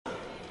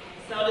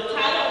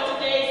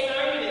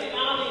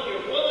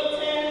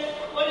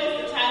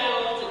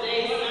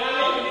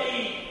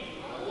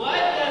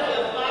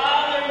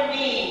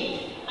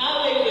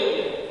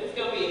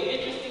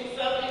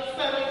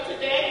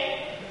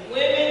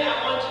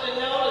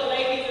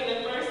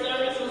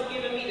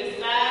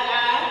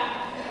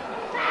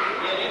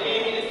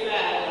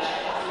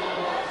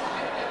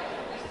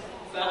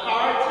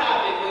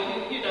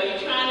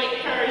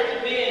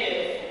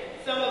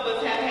Some of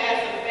us have had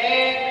some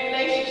bad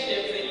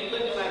relationships, and you're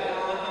looking like,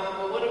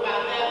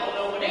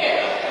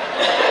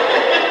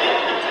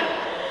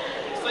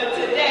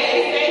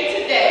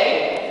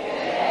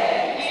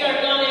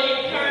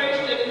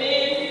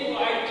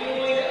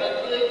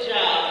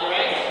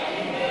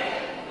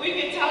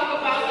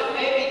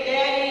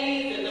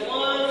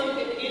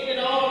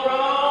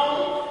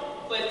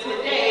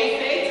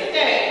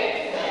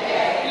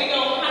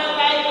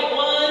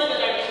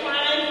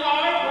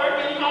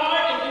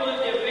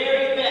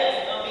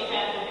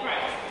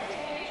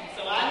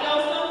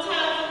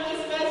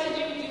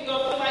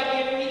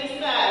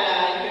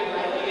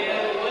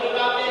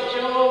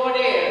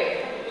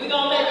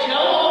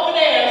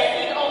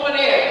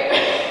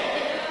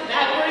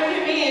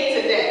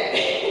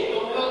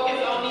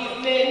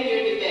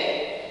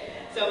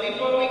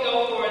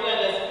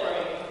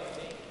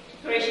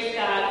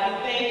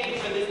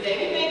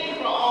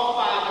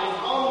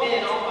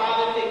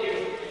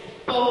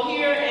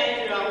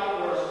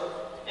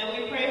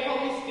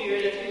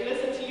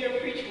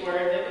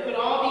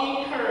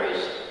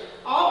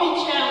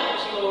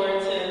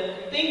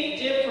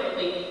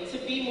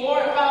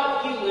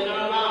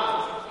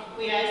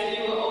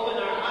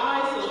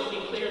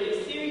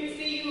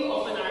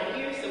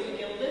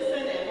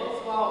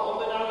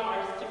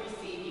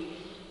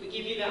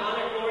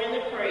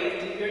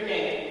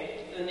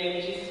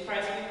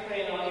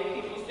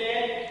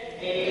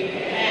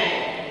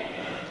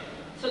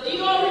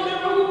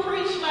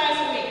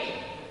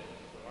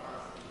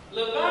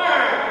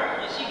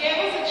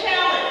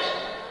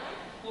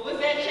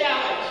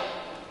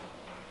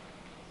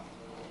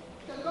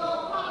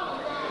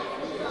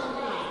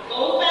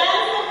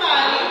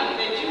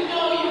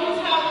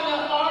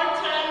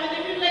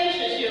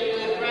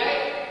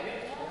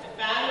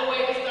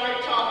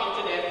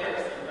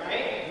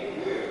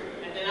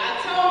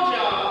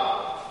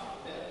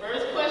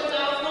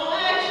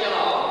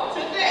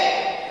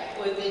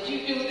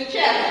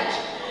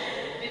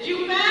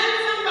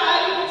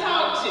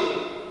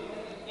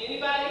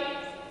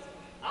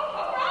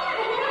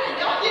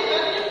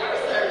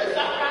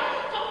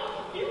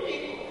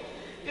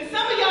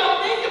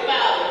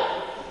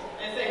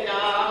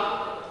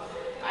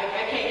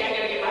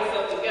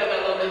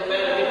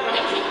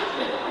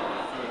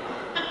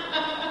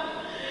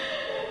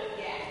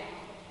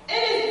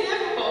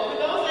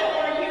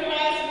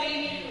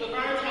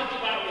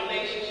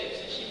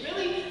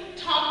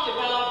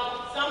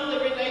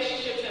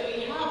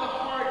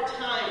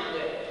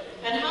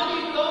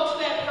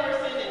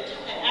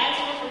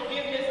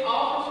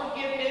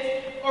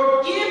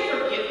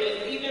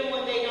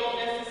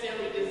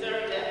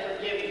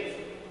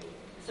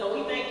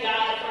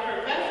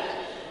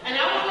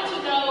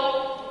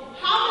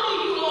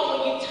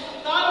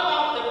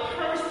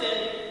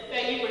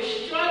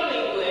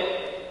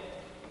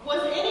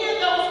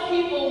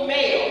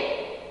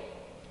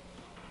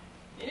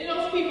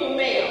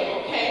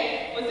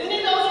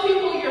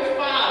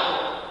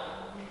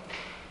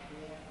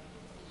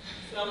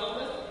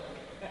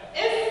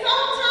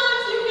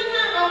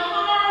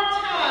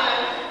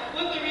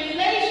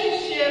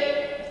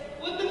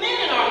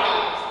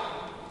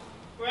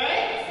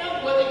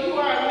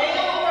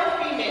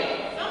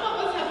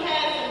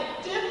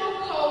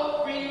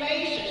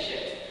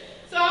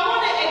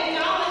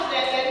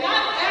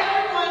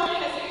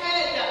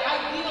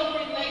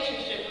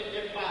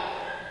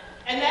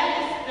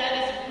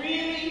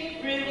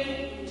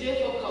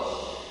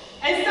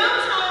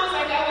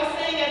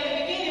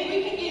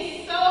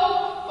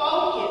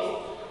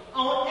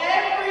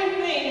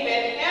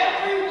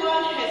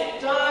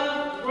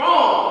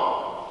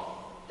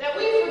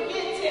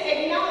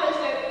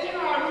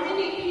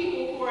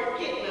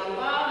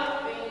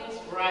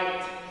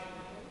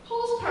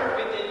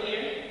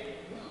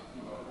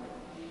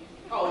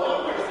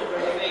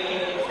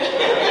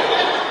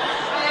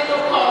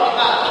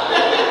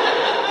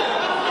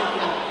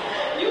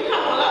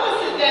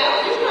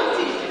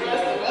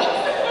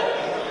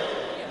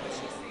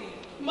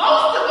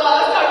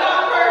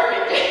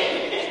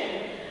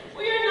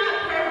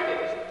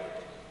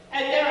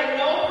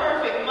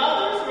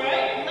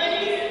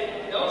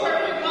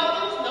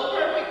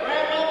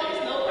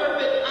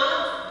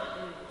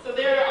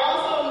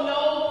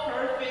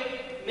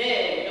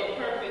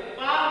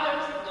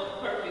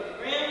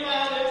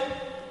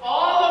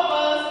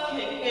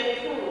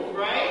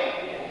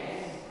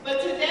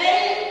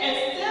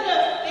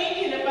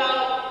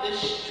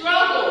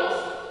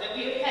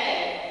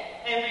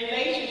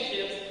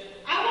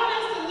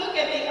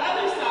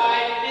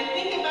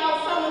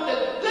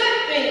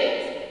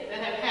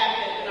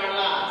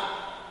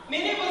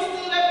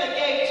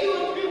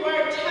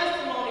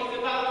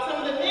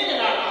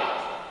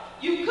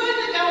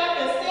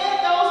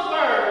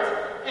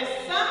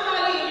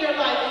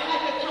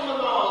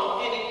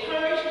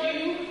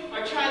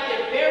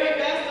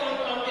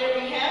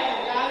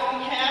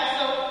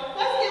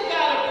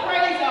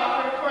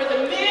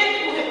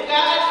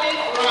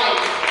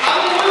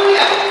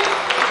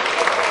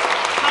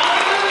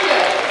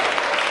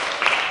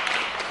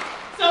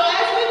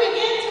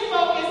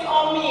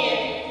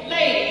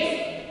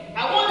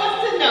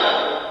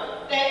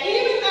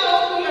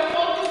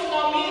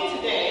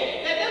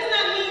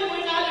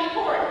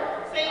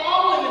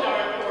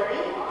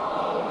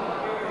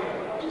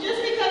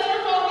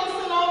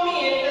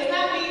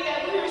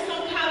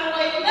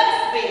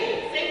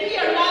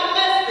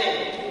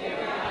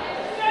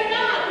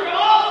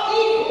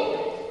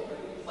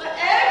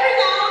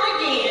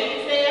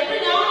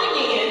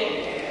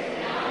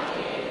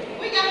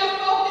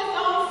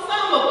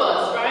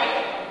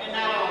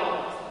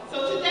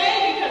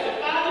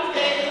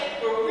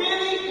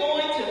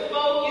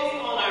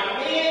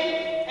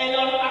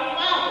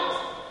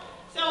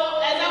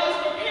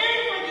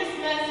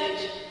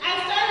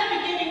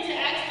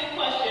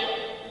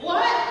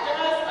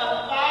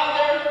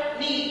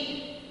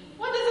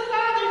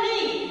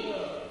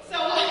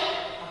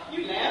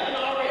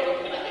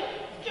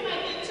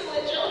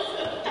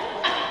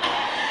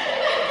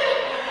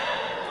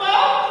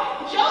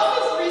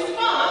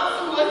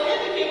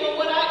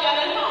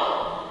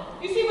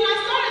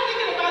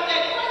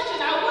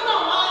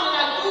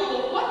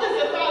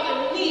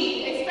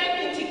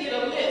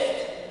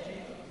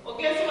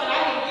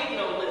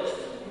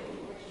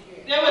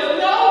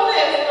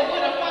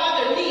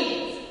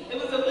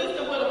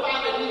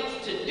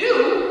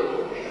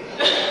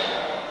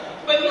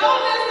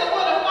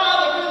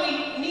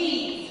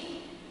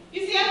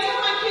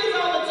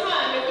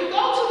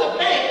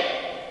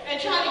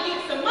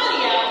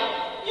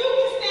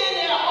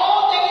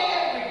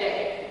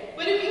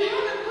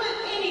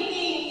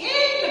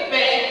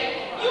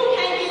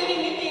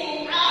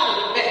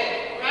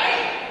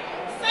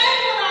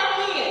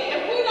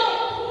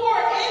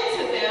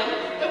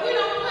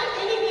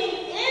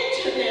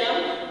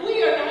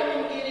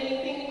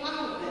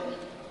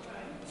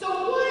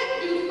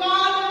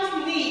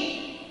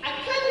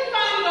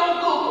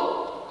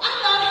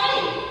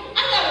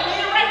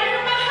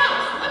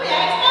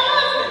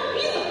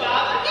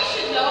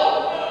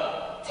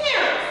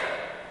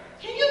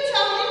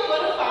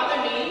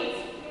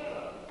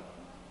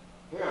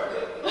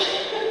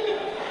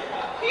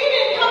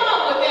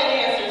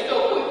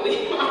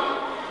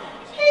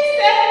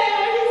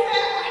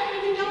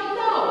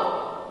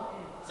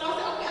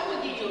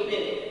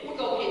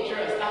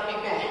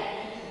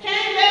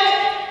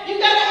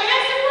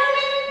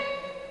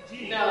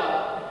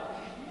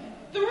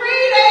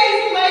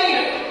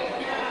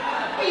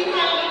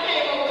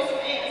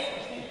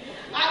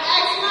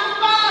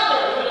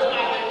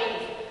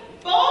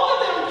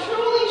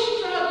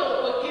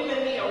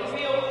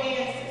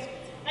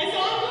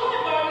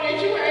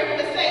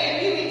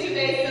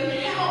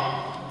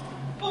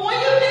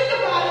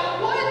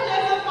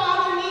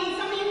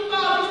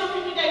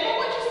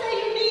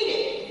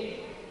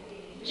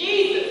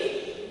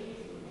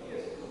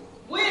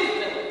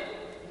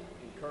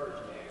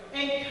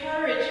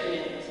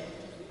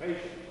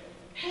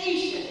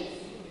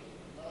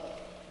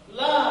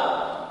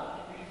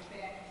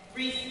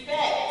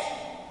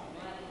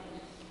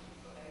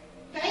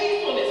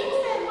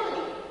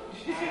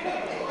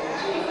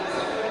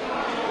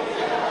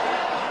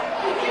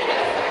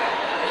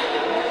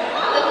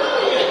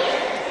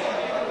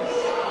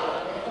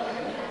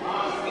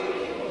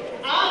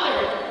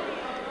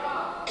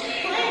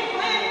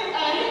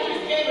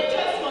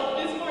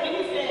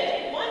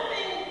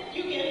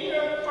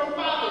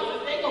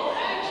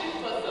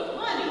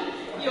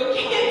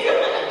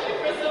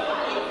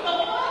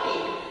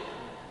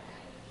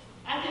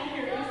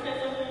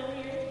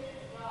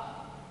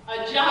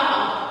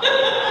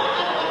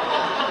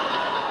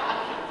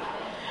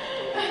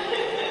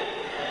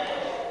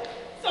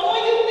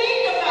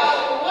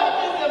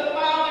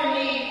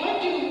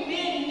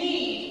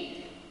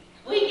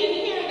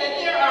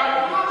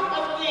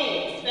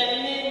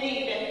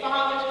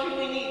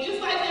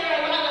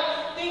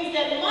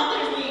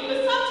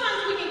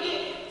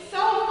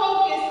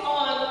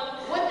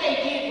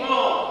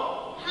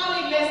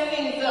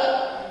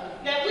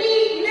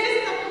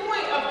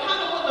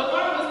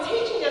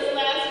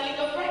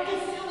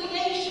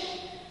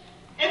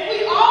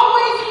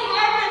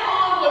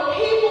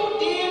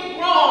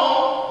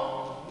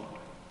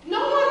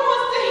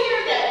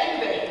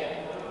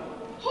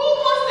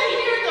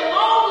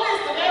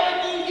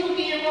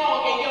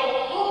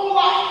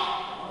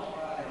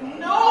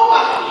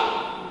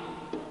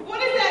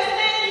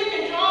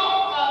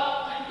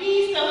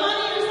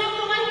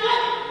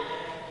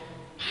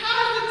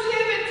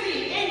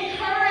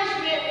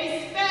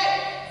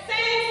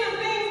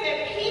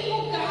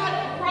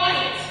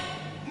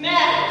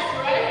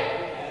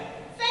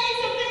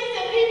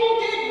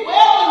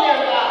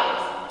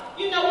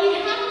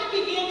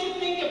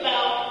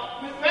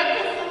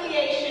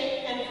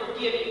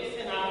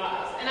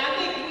 And I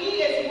think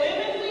we as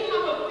women, we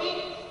have a big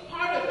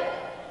part of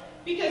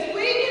that. Because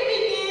we can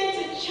begin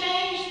to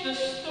change the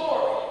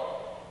story.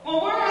 When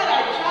we're at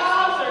our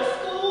jobs or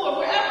school or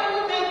wherever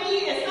we may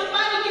be, and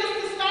somebody gets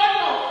to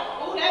start on,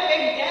 oh, that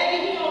baby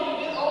daddy, he don't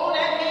do this, oh,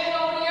 that man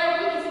over there,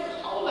 we can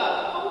say, hold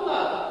up.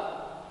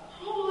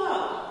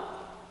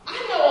 I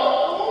know a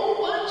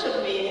whole bunch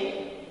of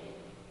men,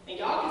 and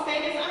y'all can say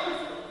this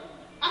honestly,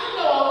 I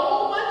know a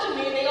whole bunch of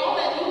men, they all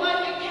that do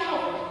life at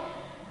Calvary,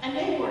 and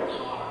they work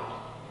hard,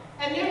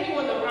 and they're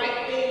doing the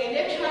right thing, and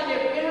they're trying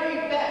their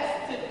very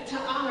best to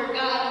honor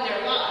God in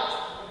their lives.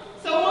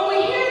 So when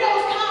we hear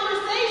those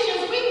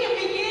conversations, we can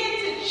begin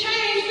to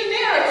change the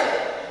narrative.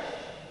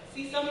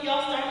 See, some of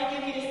y'all starting to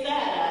give me the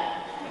side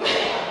eye.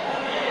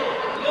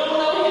 You don't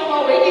know him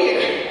over here.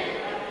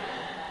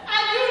 I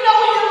do know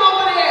him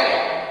over there.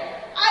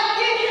 I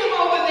get him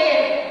over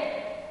there.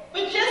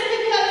 But just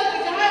because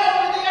the guy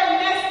over there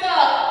messed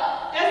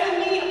up doesn't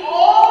mean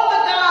all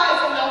the guys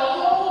in the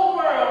whole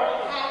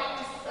world have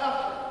to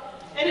suffer.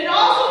 And it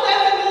also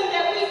doesn't mean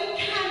that we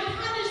can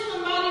punish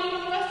somebody for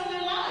the rest of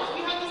their lives.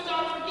 We have to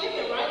start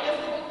forgiving, right? That's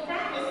what the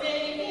Brown is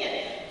saying again.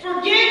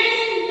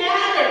 Forgiving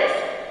matters.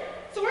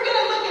 So we're going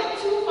to look at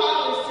two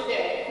fathers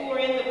today who are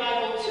in the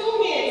Bible. Two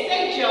men.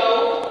 Say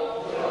Job.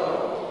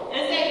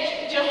 And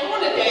say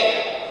Jehonadab.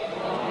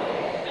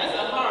 That's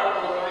a hard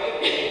one, right?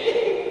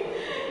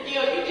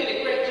 Gil, you did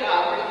a great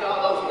job reading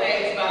all those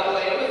names, by the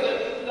way. It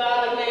was a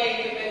lot of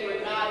names and they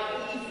were not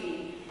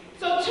easy.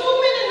 So two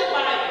men in the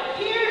Bible.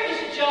 Here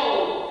is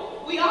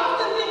Job. We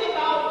often think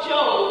about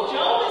Job.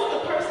 Job is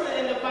the person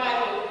in the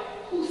Bible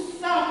who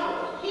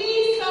suffered.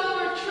 He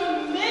suffered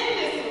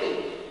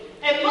tremendously.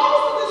 And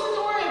most of the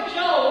story of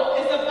Job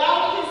is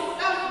about his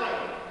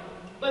suffering.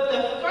 But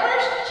the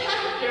first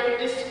chapter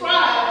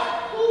describes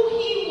who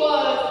he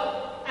was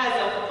as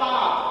a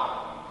father.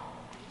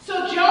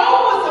 So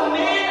Job was a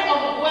man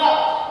of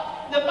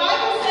wealth. The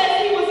Bible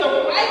says he was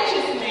a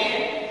righteous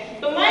man,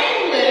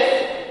 blameless.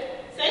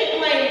 Say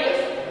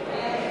blameless.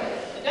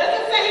 It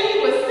doesn't say he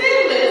was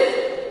sinless.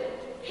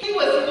 He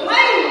was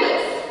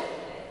blameless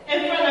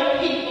in front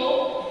of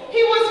people.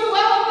 He was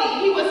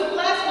wealthy. He was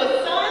blessed with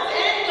sons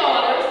and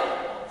daughters.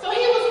 So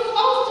he was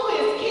close to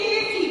his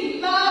kids. He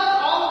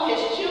loved all of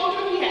his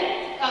children. He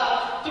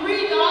had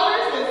 3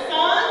 daughters and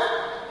sons.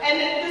 And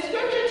the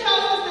scripture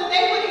tells us that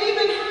they would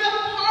even have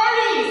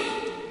parties.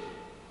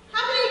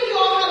 How many of you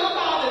all have a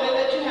father that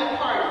let you have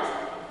parties?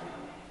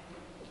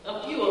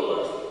 A few of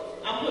us.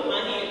 I'm putting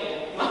my hand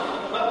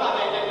down. My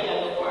father ain't let me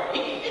have no party.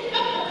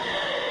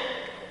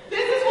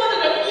 This is one of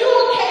the few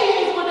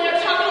occasions when they're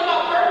talking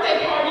about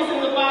birthday parties in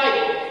the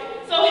Bible.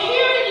 So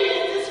here it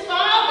is, his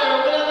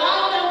father would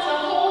allow them to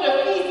hold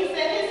a feast. He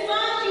said his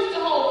sons used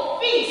to hold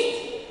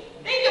feasts.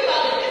 Think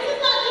about it. This is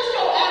not just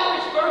your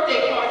average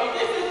birthday party.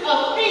 This is a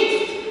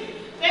feast.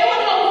 They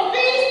would hold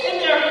feasts in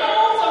their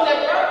homes on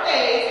their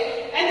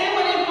birthdays, and they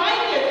would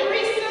invite their 3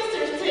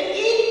 sisters to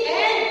eat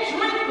and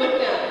drink with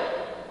them.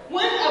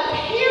 When a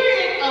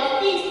period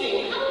of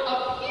feasting,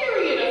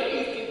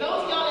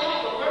 those of y'all that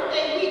have a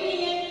birthday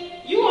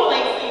weekend, you all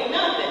ain't seen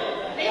nothing.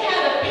 They had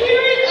a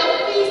period of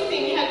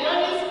feasting, had run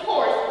its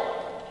course.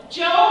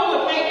 Job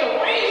would make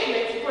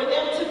arrangements for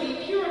them to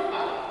be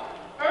purified.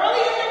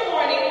 Early in the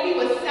morning, he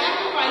would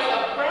sacrifice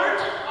a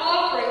burnt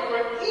offering for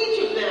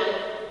each of them,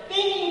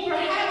 thinking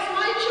perhaps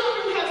my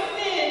children have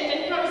sinned and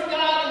cursed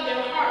God in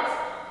their hearts.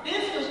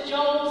 This was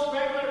Job's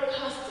regular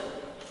custom.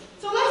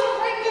 So let's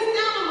break this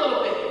down a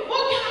little bit.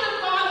 What kind of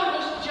father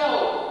was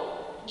Job?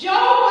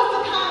 Job was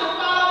the kind of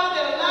father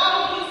that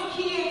allowed his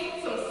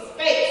kids some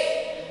space,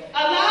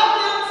 allowed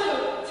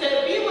them to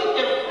be with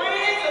their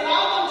friends,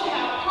 allowed them to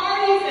have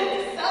parties and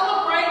to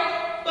celebrate.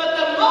 But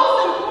the most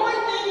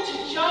important thing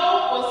to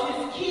Job was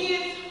his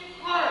kids'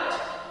 heart.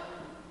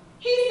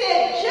 He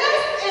said,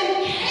 just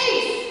in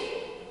case,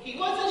 he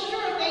wasn't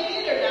sure if they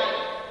did or not,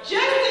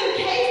 just in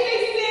case they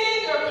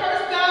sinned or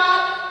cursed God,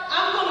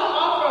 I'm going to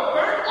offer a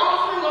burnt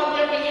offering on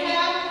their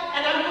behalf,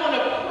 and I'm going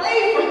to pray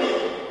for them.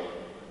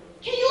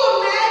 Can you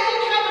imagine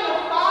having a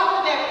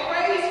father that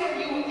prays for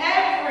you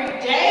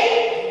every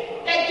day,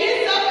 that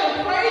gets up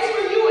and prays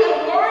for you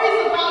and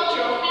worries about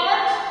your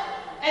heart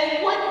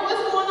and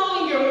what's going on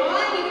in your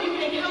mind if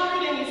you've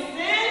encountered any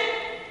sin?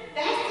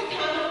 That's the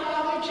kind of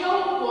father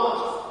Job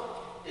was.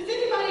 Does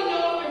anybody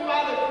know if your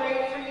father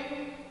prayed for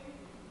you?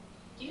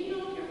 Do you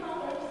know if your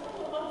father?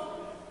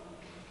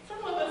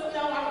 Some of us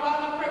know our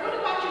father prayed.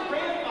 What about your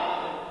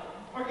grandfather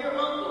or your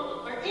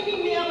uncle or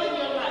any male in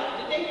your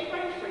life? Did they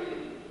pray for you?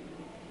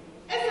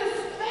 It's a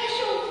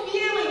special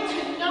feeling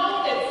to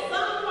know that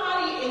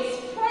somebody is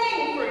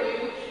praying for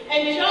you.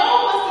 And Job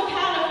was the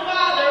kind of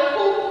father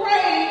who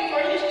prayed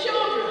for his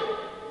children.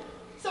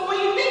 So when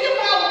you think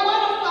about what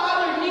a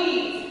father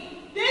needs,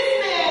 this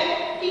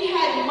man, he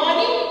had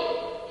money,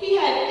 he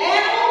had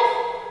animals,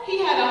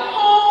 he had a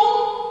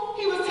home,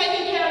 he was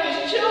taking care of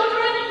his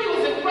children, he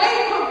was a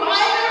great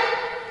provider.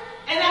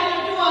 And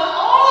after doing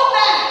all of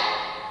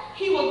that,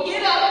 he would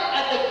get up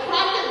at the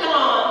crack of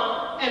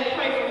dawn and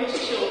pray for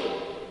his children.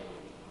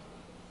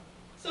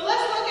 So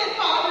let's look at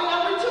father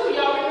number 2.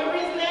 Y'all remember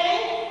his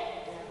name?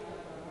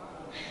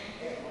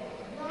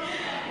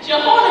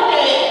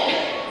 Jehonadab.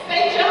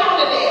 Say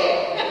Jehonadab.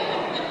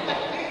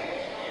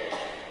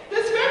 The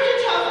scripture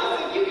tells us,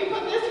 if you can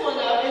put this one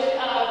up, is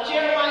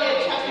Jeremiah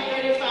chapter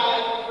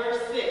 35, verse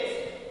 6.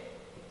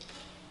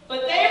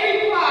 But they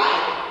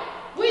replied,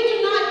 "We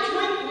do not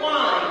drink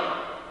wine,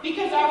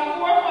 because our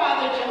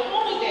forefather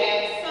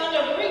Jehonadab, son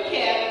of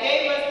Rechab,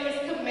 gave us this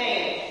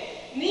command.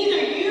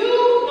 Neither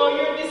you nor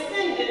your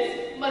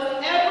descendants must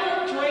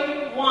ever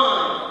drink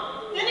wine."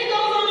 Then it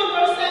goes on in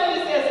verse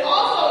 7, it says,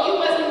 "Also, you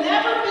must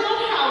never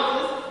build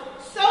houses,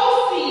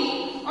 sow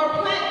seed, or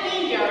plant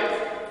vineyards.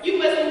 You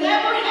must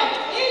never have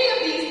any of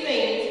these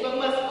things, but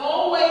must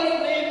always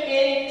live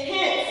in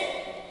tents.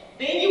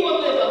 Then you will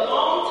live a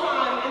long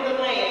time in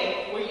the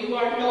land where you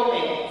are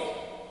nomads."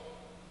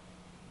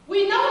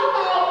 We know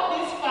about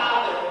this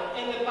father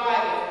in the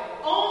Bible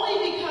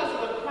only because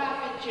of the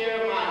prophet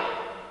Jeremiah.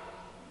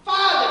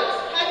 Fathers,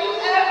 have you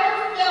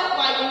ever felt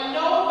like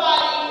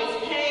nobody is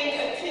paying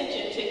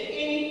attention to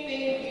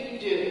anything you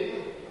do?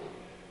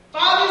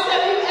 Fathers,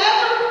 have you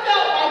ever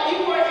felt like you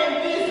were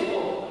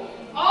invisible?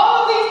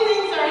 All of these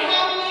things are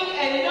happening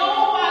and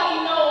nobody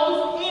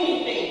knows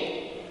anything.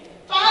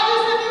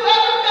 Fathers, have you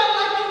ever felt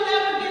like you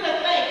never get a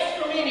thanks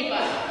from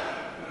anybody?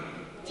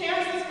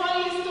 Terrence is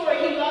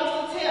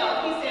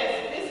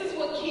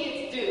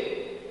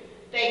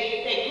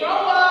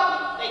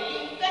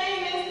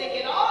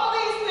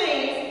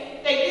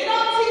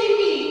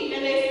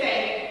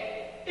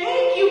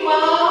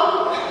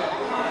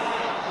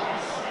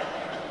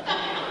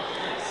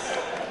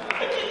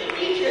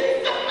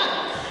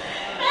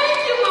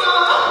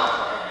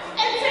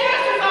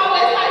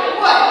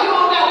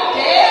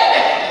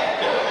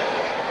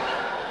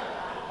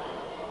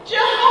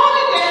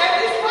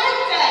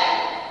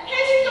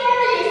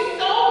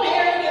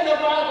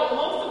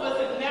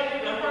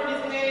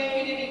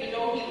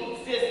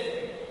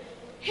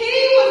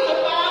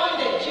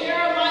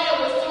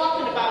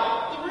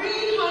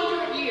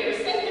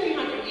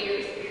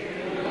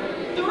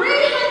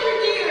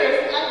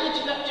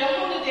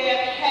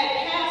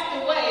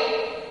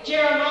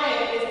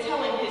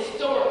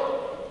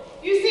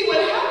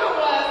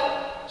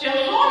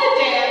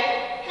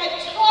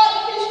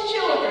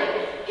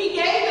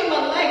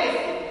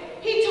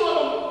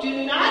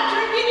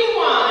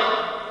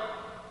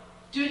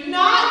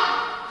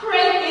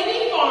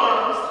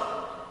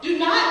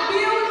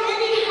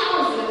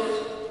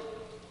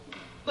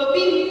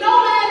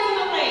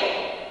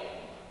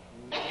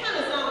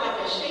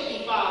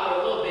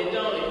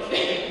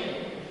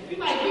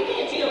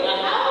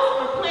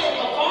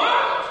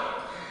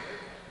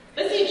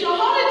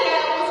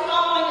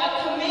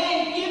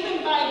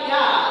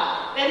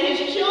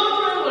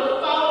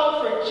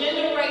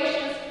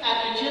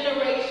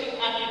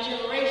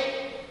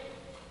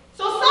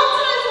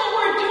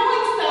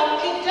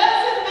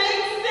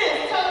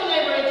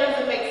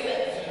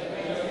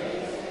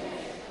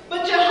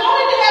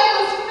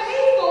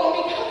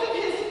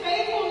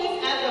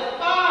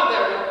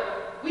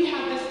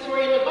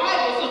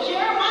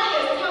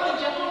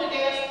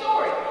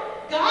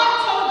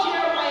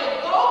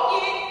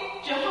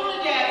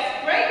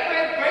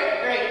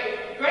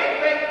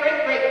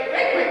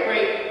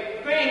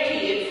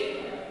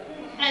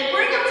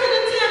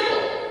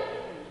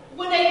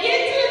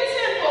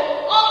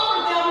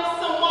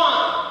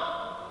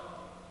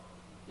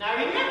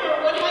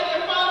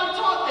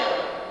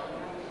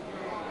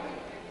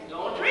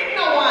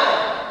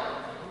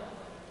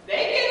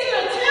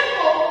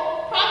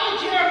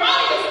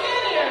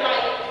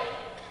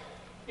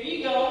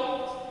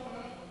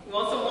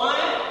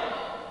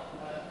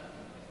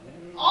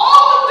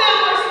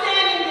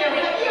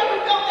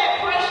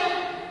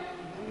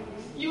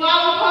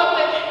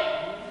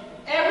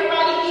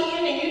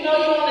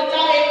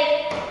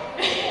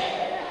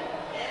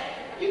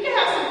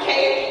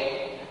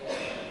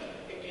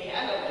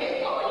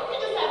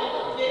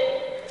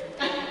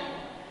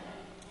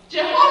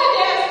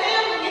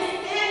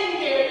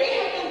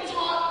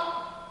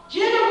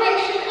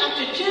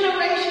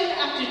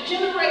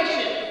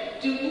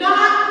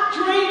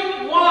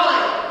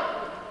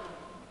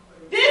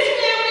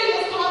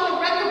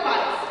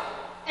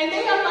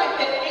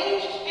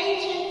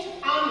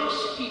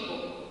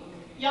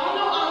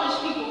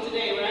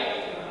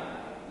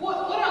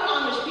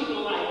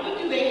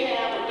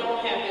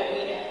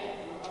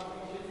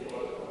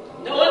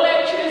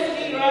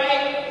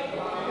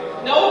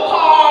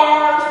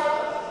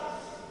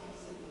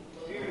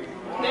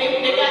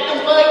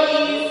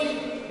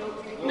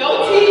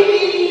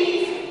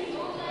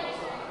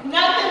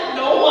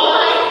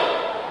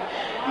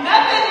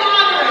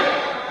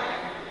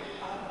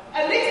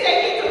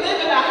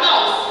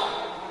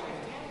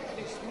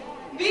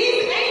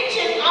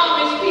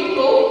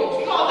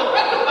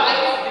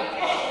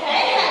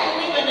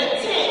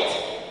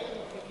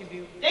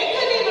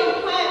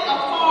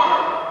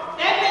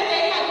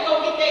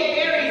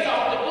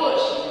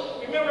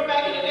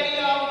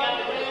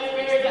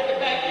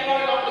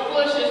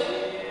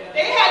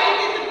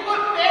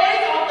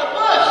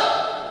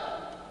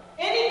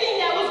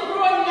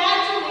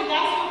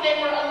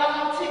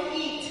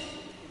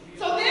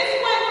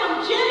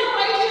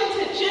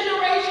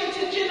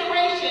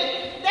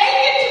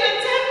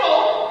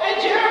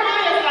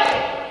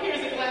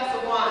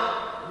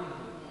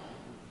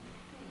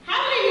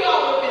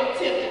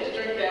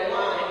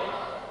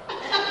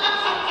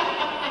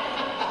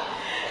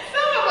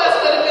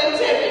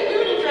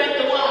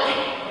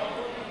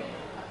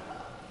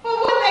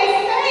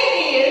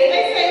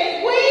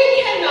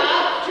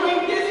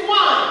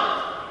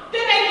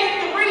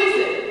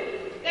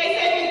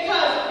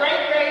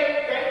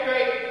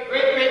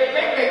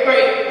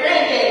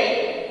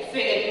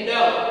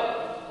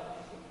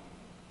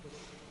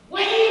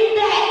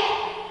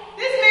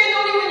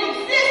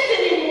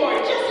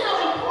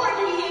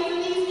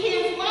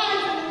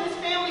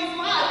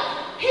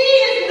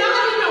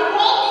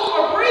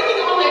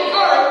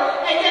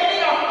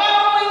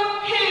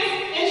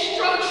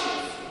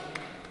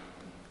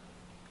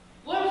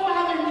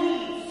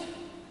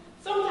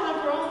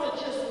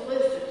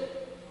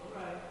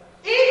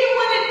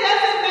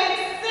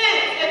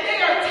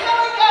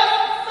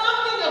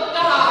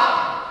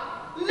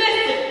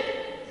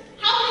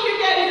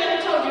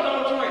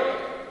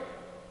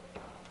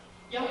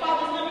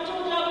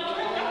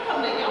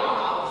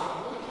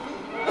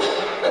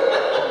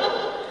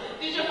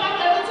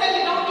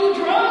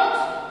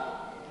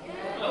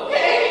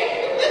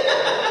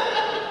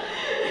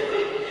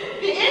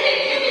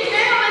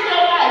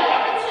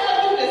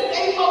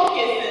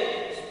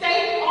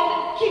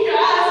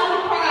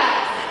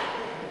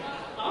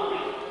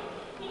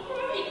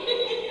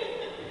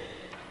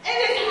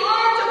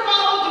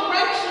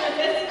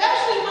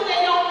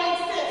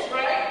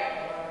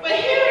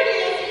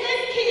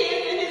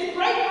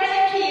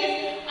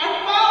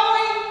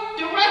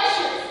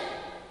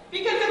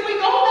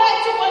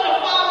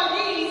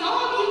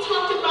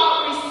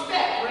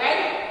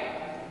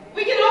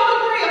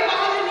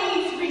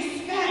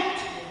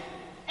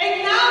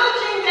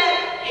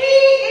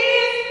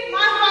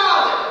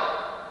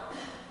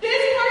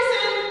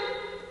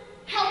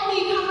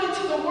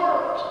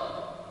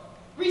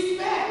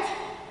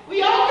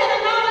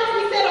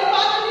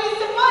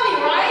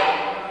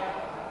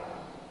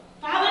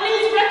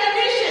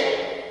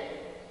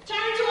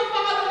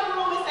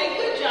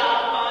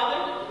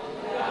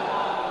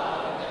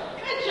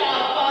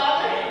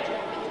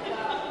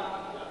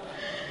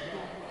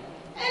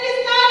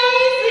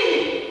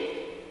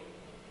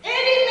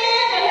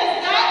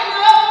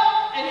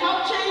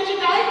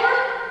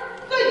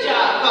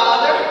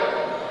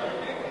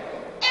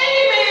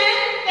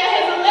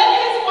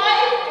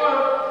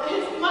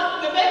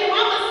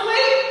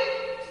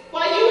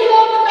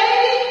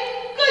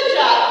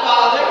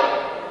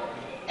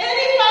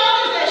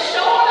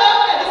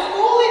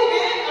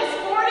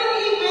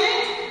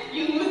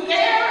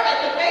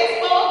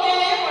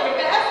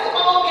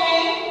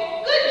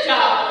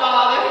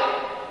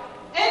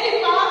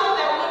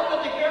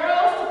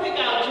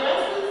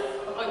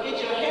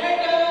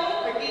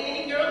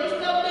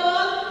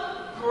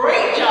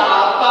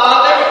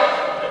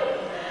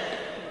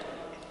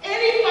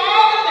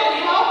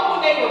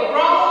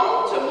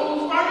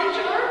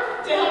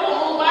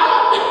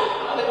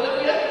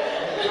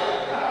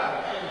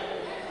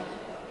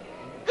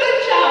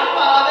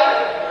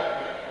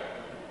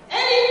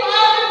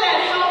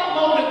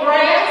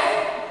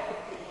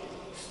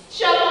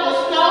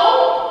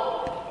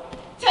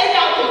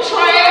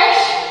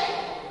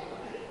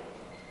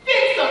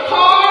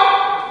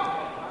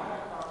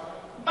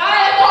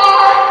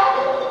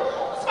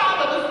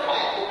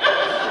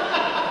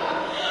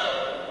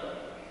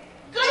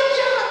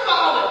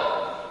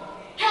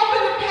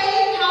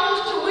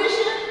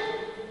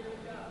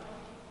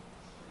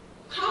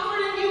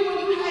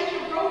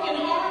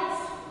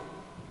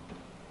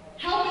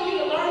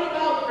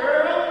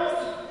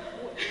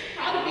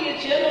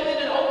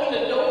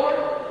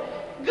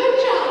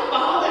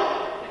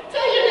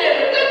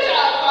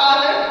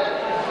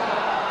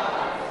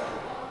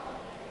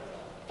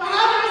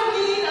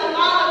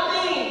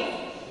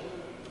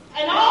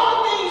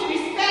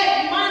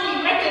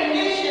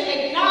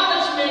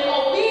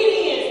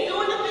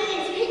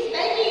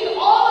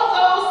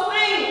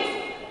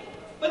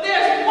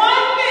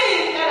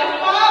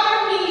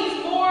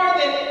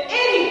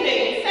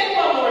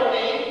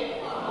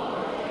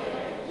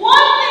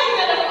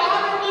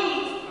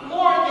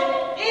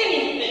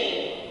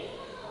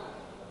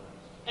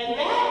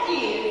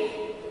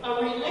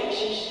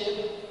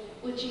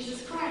with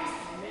Jesus Christ.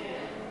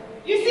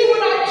 You see,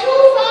 what our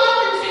two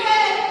fathers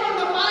had from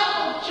the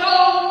Bible,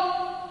 Job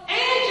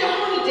and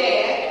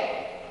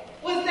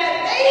Jehonadab, was that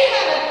they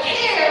had a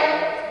care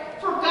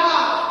for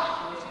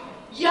God,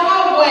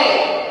 Yahweh.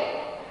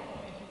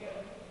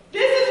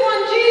 This is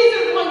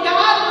when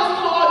God was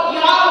called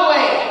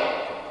Yahweh.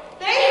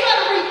 They had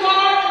a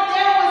regard that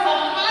there was a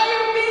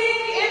higher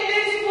being in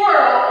this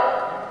world,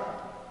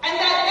 and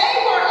that they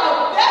were a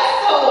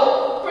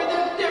vessel for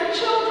their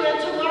children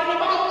to learn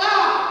about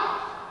God.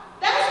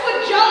 That's what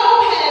Job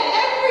had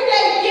every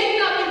day,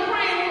 getting up and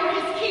praying for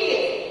his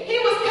kids. He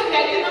was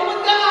connecting them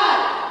with God.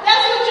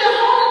 That's what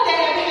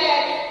Jehonadab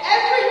had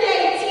every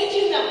day,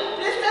 teaching them.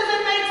 This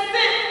doesn't make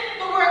sense,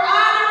 but we're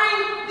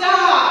honoring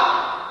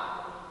God.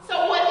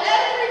 So what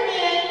every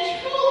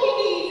man truly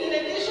needs, in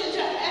addition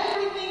to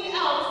everything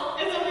else,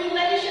 is a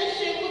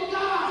relationship with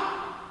God.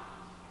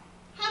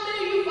 How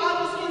many of you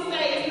fathers can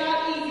say it's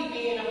not easy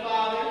being a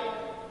father?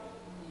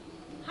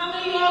 How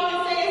many of y'all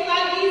can say it's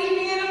not easy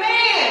being a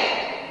man?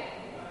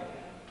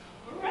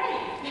 All right.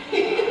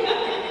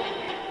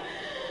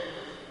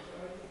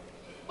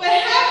 But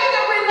having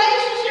a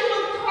relationship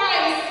with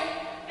Christ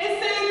is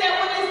saying that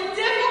when it's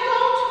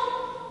difficult,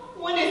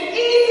 when it's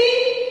easy,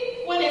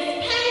 when it's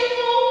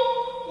painful,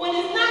 when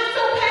it's not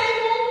so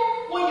painful,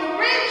 when you're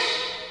rich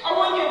or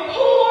when you're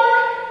poor,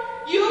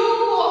 you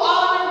will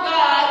honor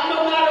God no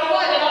matter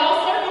what in all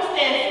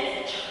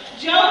circumstances.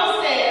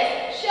 Job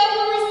says, shall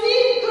we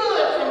receive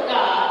good from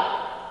God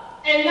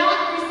and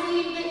not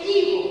receive the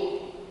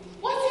evil?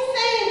 What's he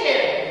saying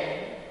there?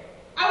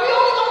 Are we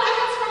only going to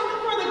ask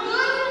for the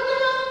good from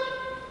God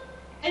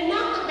and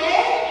not the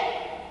bad?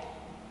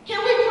 Can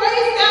we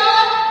praise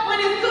God when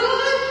it's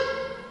good?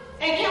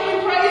 And can we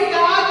praise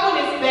God when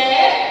it's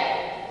bad?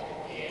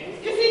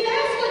 You see,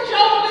 that's what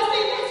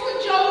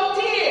Job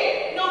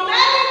did. No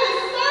matter the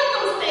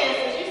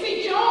circumstances, you see,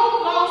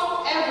 Job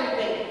lost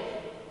everything.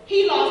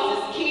 He lost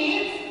his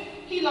kids.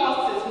 He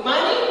lost his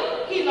money.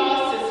 He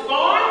lost his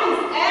farm, his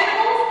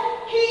animals.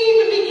 He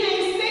even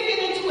became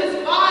sickened into his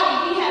body.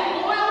 He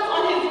had boils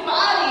on his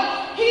body.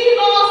 He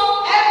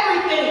lost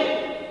everything.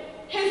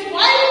 His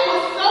wife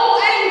was so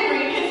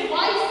angry. His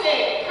wife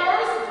said,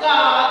 curse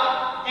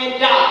God and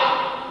die.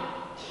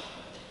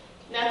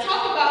 Now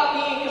talk about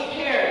being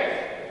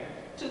compared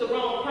to the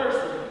wrong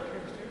person.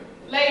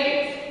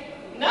 Ladies,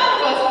 none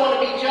of us want to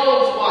be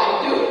Job's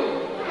wife, do we?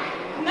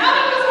 None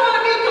of us want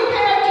to be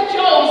compared to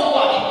Job's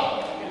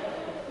wife.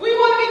 We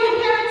want to be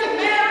compared to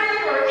Mary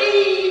or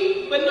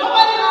Eve, but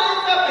nobody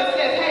lines up and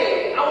says,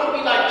 hey, I want to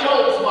be like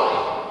Job's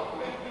wife.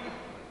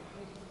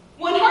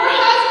 When her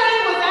husband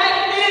was at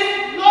his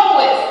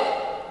lowest,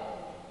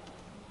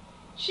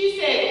 she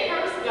said,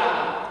 curse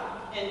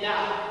God and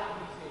die.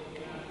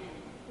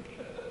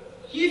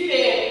 He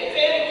said,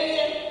 say it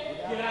again.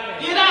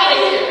 Get out of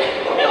here.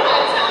 We don't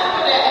have time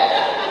for that.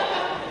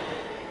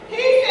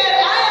 He said,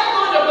 I am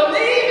going to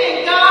believe in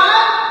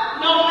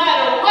God no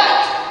matter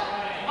what.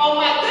 On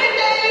my good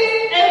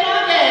days and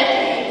my bad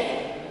days.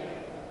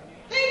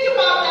 Think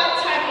about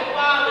that type of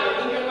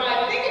father in your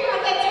life. Think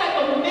about that type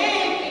of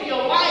man in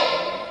your life.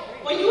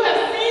 When you have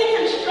seen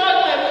him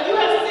struggling, when you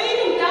have seen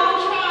him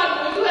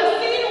downtrodden, when you have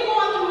seen him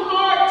going through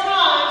hard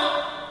times,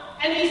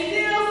 and he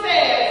still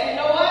says,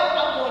 you know what?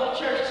 I'm going to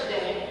church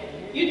today.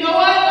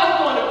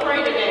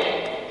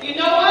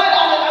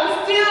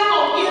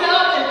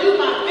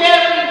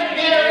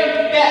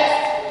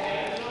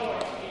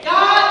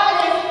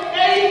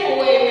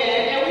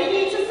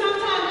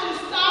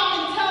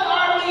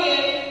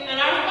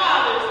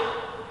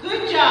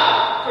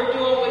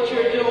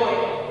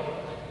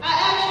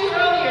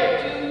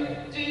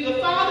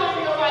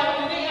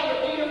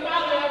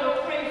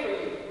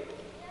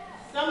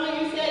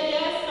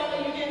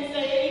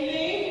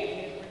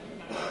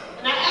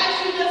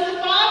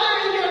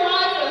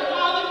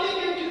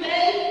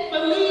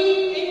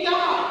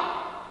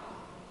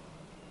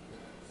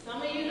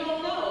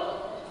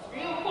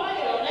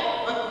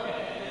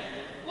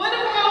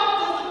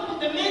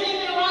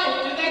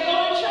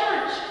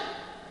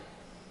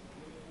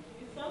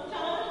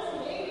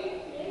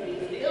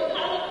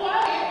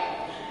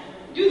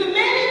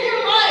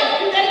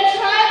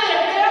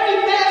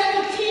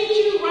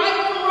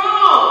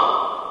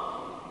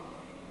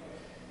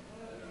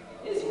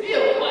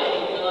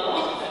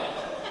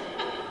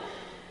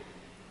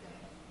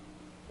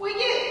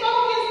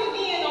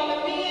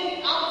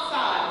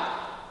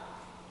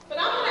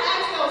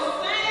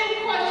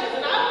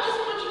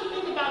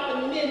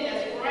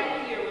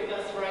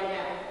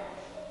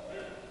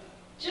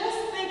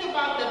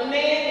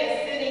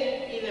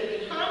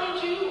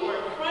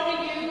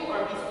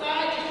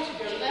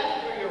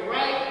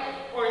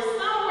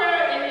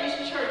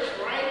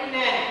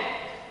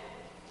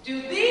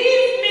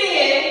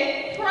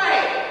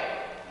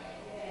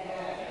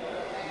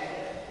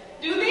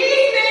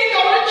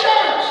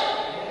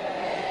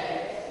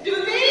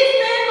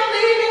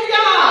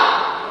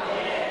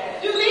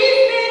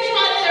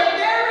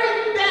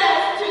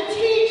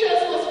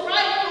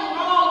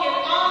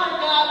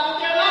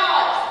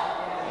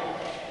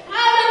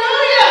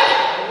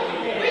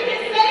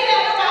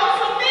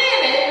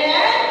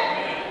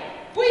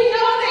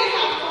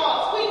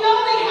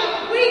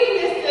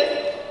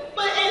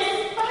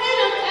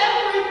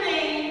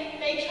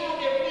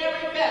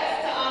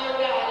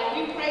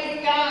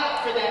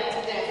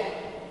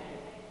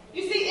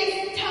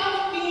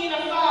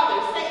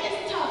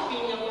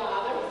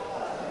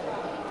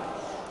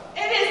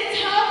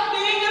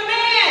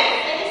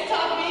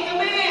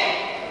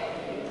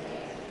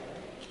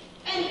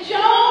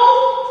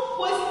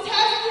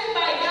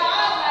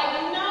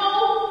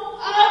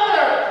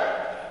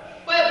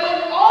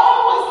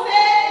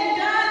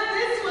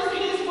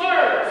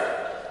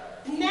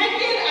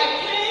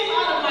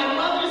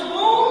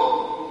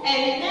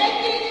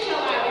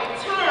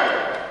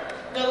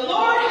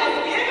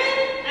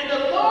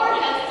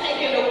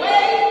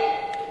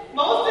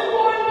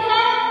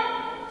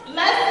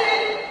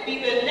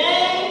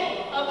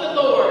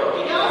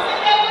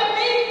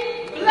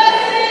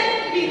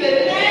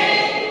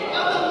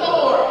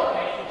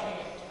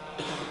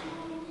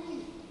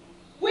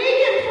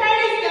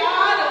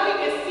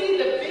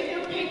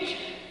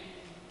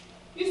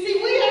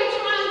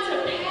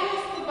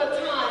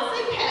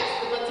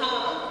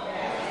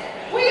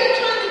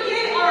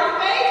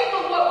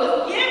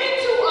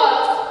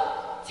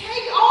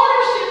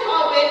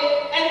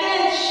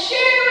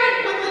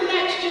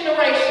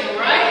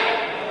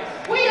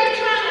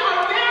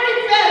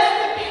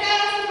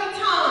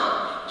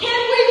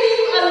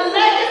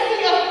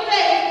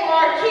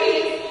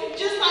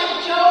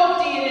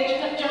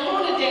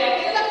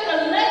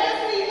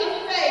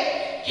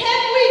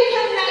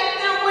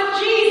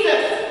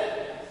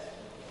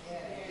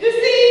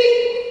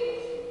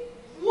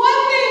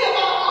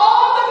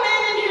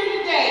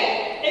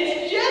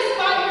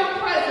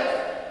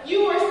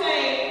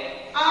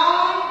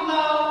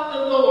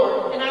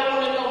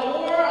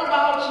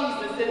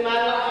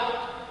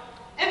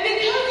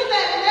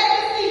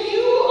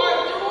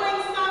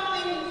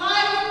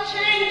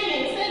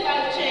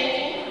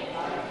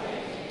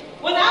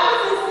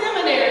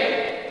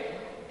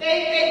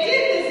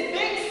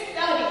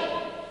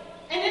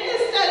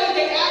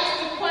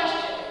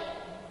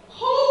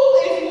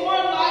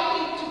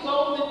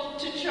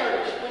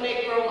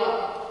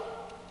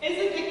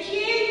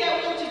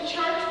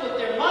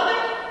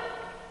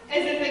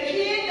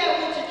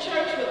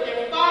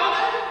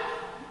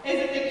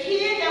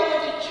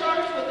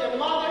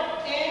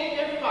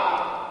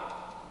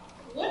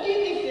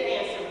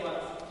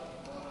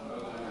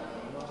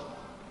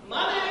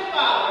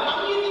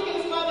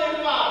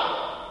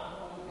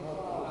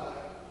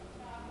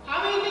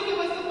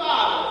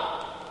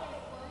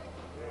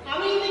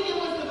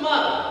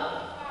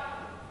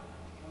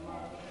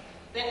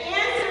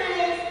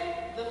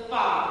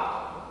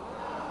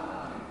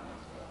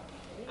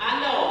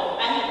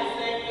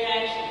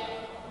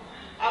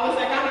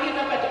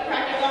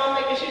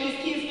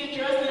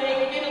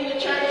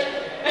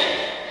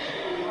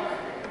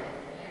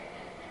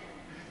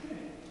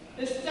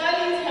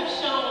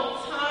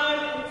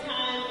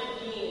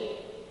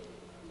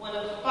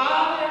 a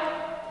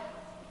father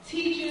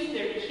teaches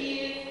their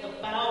kids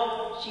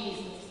about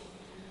Jesus,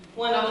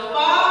 when a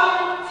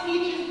father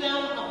teaches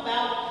them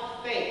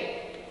about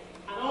faith,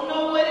 I don't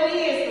know what it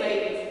is,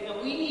 ladies,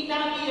 and we need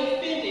not be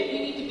offended. We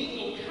need to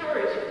be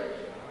encouraged.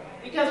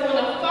 Because when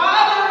a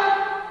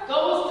father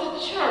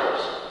goes to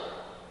church,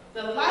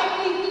 the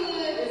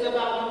likelihood is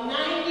about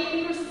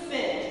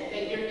 90%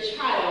 that your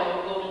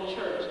child will go to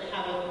church and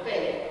have a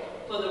faith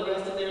for the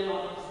rest of their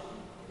lives.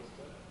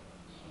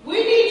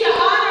 We need to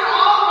honor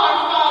all of our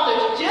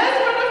fathers just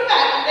for the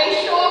fact that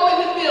they show up in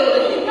the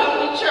building and come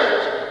to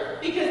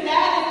church, because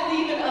that is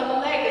leaving a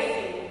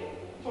legacy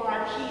for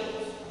our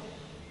kids.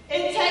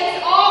 It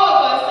takes all of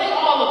us, say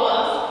all of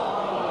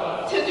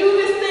us, to do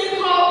this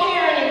thing called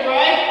parenting,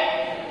 right?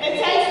 It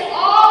takes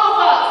all of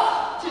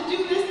us to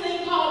do this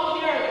thing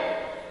called parenting.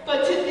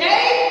 But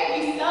today,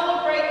 we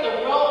celebrate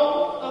the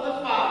role of the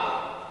father.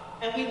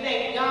 And we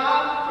thank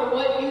God for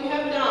what you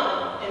have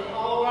done in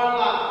all of our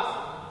lives.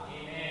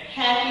 Amen.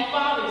 Happy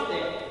Father's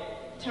Day.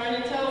 Turn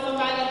and tell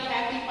somebody,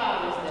 Happy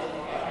Father's Day.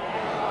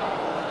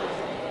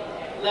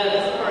 Let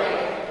us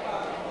pray.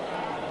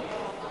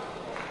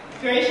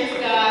 Gracious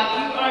God,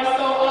 you are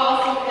so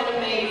awesome and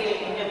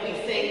amazing, and we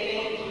say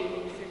thank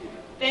you.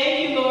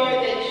 Thank you, Lord,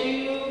 that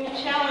you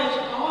challenge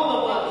all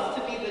of us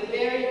to be the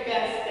very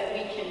best that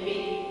we can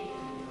be.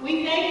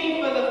 We thank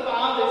you for the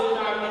fathers in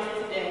our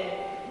midst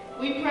today.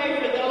 We pray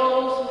for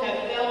those who have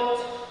felt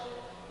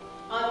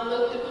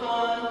unlooked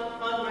upon,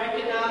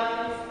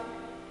 unrecognized.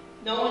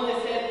 No one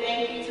has said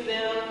thank you to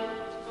them.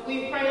 And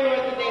we pray, Lord,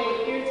 that they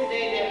would hear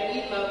today that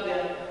we love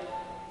them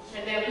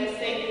and that we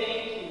say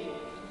thank you.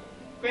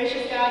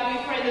 Gracious God,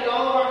 we pray that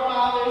all of our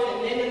fathers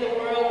and men in the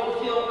world would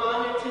feel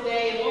honored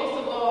today, and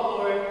most of all,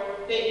 Lord,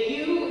 that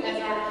you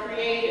as our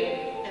creator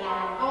and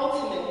our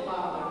ultimate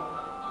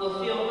Father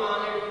will feel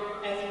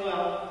honored as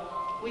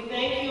well. We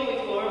thank you and we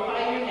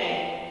glorify your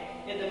name.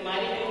 In the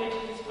mighty name